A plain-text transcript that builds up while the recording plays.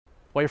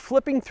While you're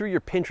flipping through your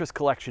Pinterest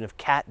collection of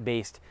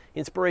cat-based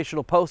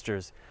inspirational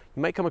posters,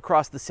 you might come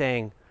across the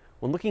saying,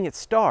 when looking at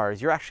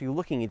stars, you're actually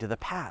looking into the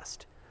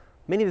past.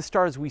 Many of the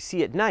stars we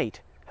see at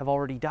night have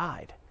already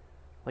died,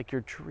 like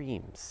your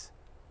dreams.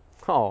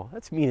 Oh,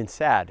 that's mean and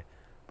sad.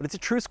 But is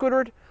it true,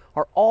 Squidward?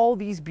 Are all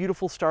these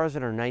beautiful stars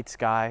in our night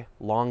sky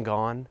long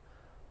gone,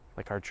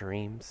 like our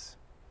dreams?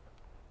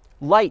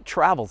 Light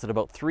travels at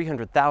about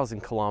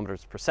 300,000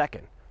 kilometers per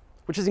second,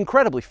 which is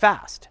incredibly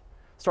fast.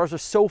 Stars are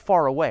so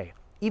far away.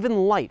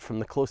 Even light from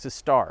the closest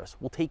stars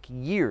will take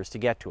years to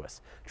get to us,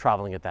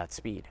 traveling at that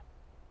speed.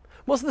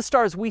 Most of the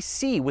stars we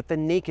see with the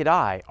naked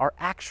eye are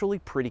actually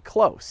pretty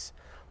close.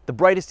 The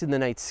brightest in the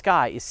night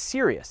sky is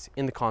Sirius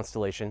in the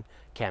constellation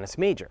Canis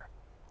Major.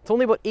 It's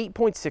only about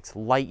 8.6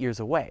 light years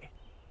away,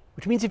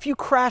 which means if you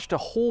crashed a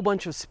whole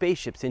bunch of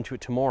spaceships into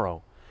it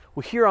tomorrow,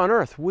 we here on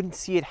Earth wouldn't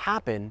see it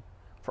happen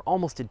for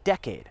almost a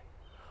decade.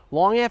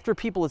 Long after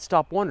people had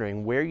stopped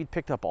wondering where you'd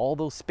picked up all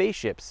those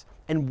spaceships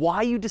and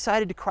why you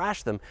decided to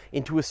crash them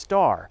into a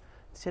star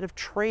instead of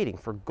trading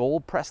for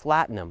gold-pressed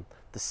latinum,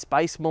 the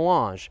spice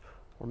melange,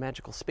 or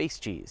magical space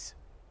cheese.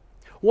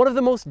 One of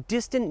the most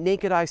distant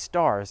naked-eye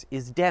stars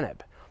is Deneb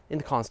in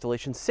the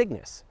constellation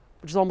Cygnus,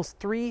 which is almost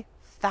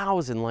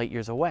 3,000 light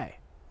years away.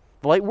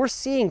 The light we're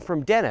seeing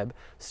from Deneb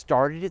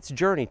started its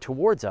journey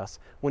towards us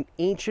when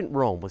ancient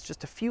Rome was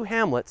just a few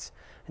hamlets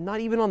and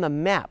not even on the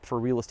map for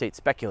real estate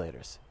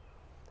speculators.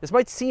 This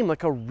might seem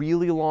like a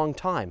really long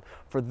time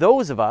for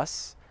those of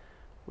us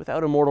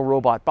without immortal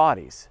robot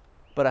bodies,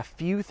 but a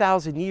few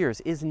thousand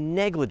years is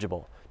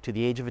negligible to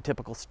the age of a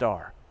typical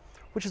star,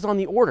 which is on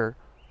the order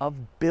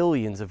of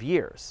billions of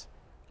years.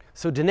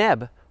 So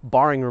Deneb,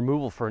 barring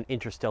removal for an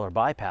interstellar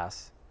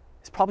bypass,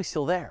 is probably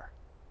still there.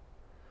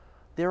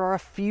 There are a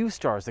few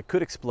stars that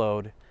could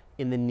explode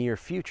in the near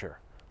future,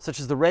 such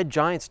as the red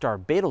giant star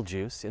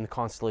Betelgeuse in the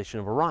constellation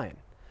of Orion.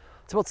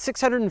 It's about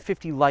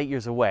 650 light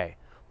years away,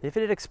 and if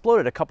it had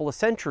exploded a couple of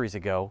centuries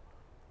ago,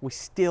 we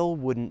still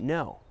wouldn't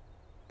know.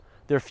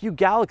 There are a few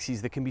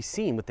galaxies that can be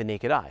seen with the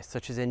naked eye,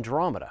 such as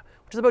Andromeda,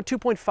 which is about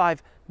 2.5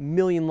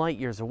 million light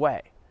years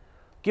away.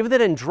 Given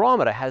that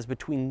Andromeda has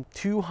between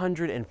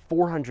 200 and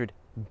 400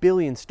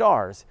 billion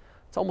stars,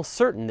 it's almost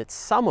certain that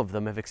some of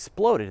them have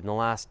exploded in the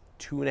last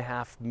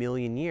 2.5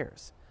 million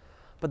years.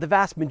 But the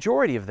vast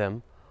majority of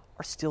them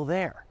are still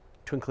there,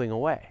 twinkling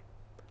away.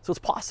 So it's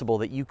possible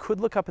that you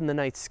could look up in the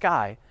night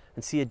sky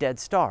and see a dead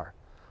star,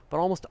 but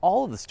almost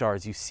all of the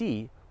stars you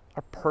see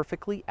are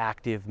perfectly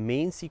active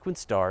main sequence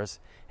stars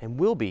and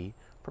will be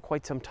for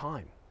quite some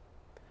time.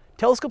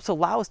 Telescopes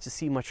allow us to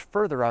see much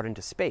further out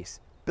into space,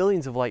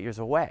 billions of light years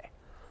away.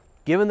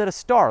 Given that a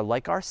star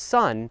like our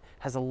Sun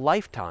has a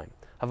lifetime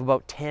of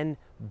about 10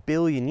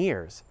 billion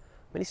years,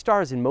 many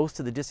stars in most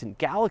of the distant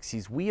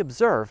galaxies we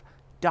observe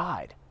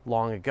died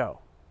long ago.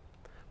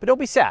 But don't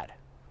be sad,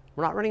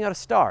 we're not running out of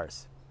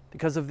stars.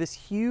 Because of this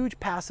huge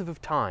passage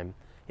of time,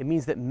 it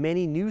means that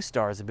many new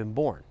stars have been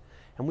born,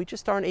 and we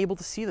just aren't able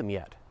to see them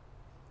yet.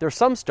 There are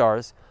some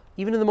stars,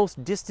 even in the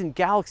most distant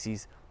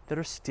galaxies, that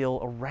are still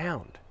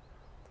around.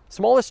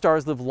 Smaller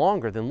stars live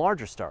longer than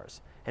larger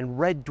stars, and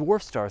red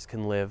dwarf stars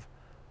can live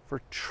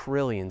for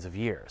trillions of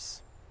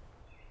years.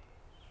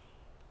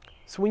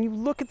 So when you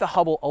look at the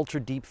Hubble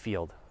Ultra Deep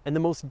Field, and the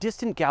most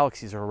distant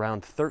galaxies are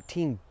around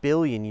 13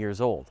 billion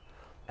years old,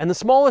 and the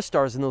smaller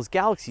stars in those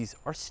galaxies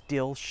are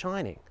still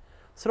shining.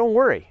 So don't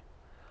worry,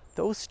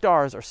 those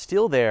stars are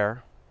still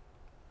there,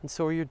 and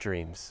so are your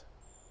dreams.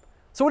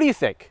 So what do you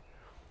think?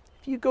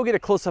 If you go get a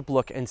close-up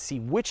look and see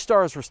which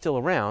stars were still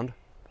around,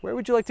 where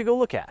would you like to go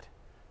look at?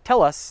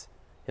 Tell us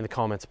in the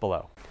comments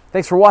below.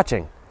 Thanks for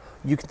watching.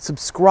 You can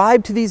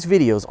subscribe to these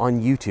videos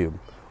on YouTube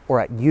or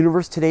at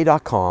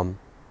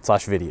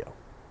universetoday.com/video.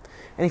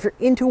 And if you're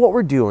into what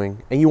we're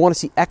doing and you want to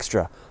see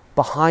extra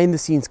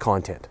behind-the-scenes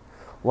content,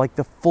 like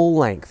the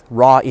full-length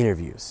raw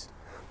interviews,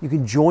 you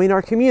can join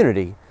our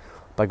community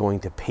by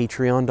going to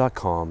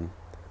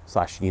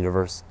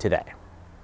patreon.com/universetoday.